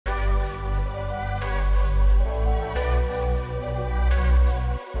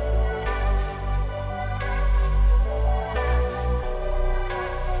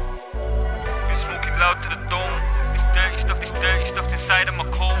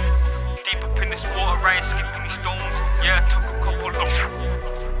Deep up in this water, I ain't skipping these stones. Yeah, I took a couple of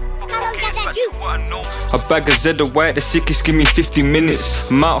a bag of Zedda White, the sickest, give me 50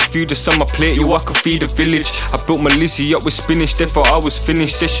 minutes. Amount of food that's on my plate, yo, I could feed a village. I built my Lizzie up with spinach, they thought I was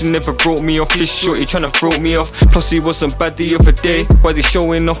finished. They should never brought me off, this shorty tryna throw me off. Plus he wasn't bad the other day, why they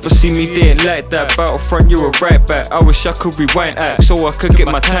showing off, but see me, they ain't like that. Battlefront, you're a right back, I wish I could rewind act, so I could get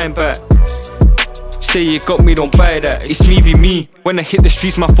my time back. Say you got me, don't buy that, it's me v me. When I hit the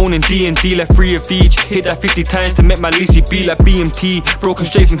streets, my phone in D&D like 3 of each. Hit that 50 times to make my Lizzie be like BMT. Broken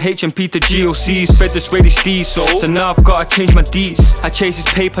straight from HMP to GOCs, fed this ready steez. So now I've gotta change my deeds. I chase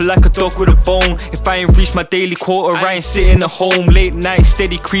this paper like a dog with a bone. If I ain't reached my daily quota, I ain't sitting at home. Late night,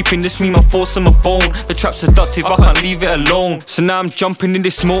 steady creeping, this me my thoughts on my phone. The trap's seductive, I can't leave it alone. So now I'm jumping in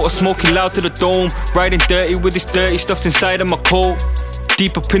this motor, smoking loud to the dome. Riding dirty with this dirty stuff inside of my coat.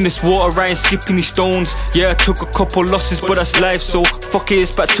 Deep up in this water, I ain't skipping these stones. Yeah, I took a couple losses, but that's life, so fuck it,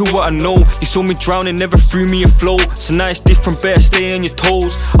 it's back to what I know. You saw me drowning, never threw me afloat. So now it's different, better stay on your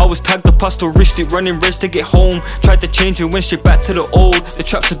toes. I was tagged up, I still risked it, running res to get home. Tried to change it, went straight back to the old. The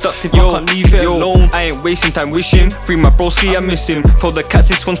trap's seductive, yo, I can't leave it alone. I ain't wasting time wishing, free my broski, I miss him. Told the cats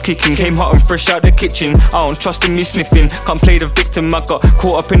this one's kicking, came hot and fresh out the kitchen. I don't trust him, he's sniffing, can't play the victim. I got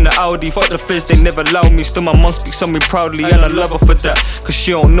caught up in the Audi, fuck the feds, they never allow me. Still my mum speaks on me proudly, and I love her for that. Cause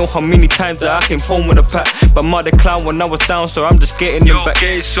she don't know how many times that I came home with a pack. But mother clown when I was down, so I'm just getting them back.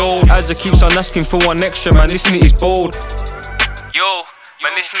 As it keeps on asking for one extra, man, this nitty's bold. Yo,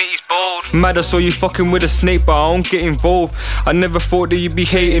 man, this nitty's bold. Mad, I saw you fucking with a snake, but I don't get involved. I never thought that you'd be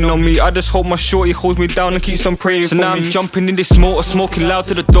hating on me. I just hope my shorty holds me down and keeps on praying for me. So now I'm jumping in this motor, smoking loud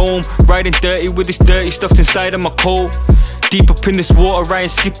to the dome. Riding dirty with this dirty stuff inside of my coat. Deep up in this water, I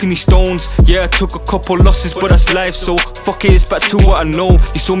ain't skipping these stones. Yeah, I took a couple losses, but that's life, so fuck it, it's back to what I know.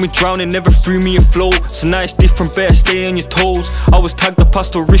 You saw me drowning, never threw me afloat. So now it's different, better stay on your toes. I was tagged up, I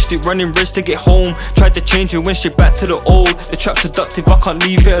still risked it, running res to get home. Tried to change it, went straight back to the old. The trap's seductive, I can't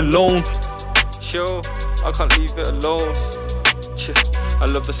leave it alone. Sure, I can't leave it alone. I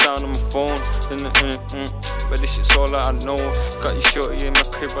love the sound of my phone. But this shit's all that I know. Got you shorty in my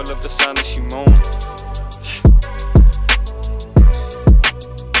crib, I love the sound that she moan.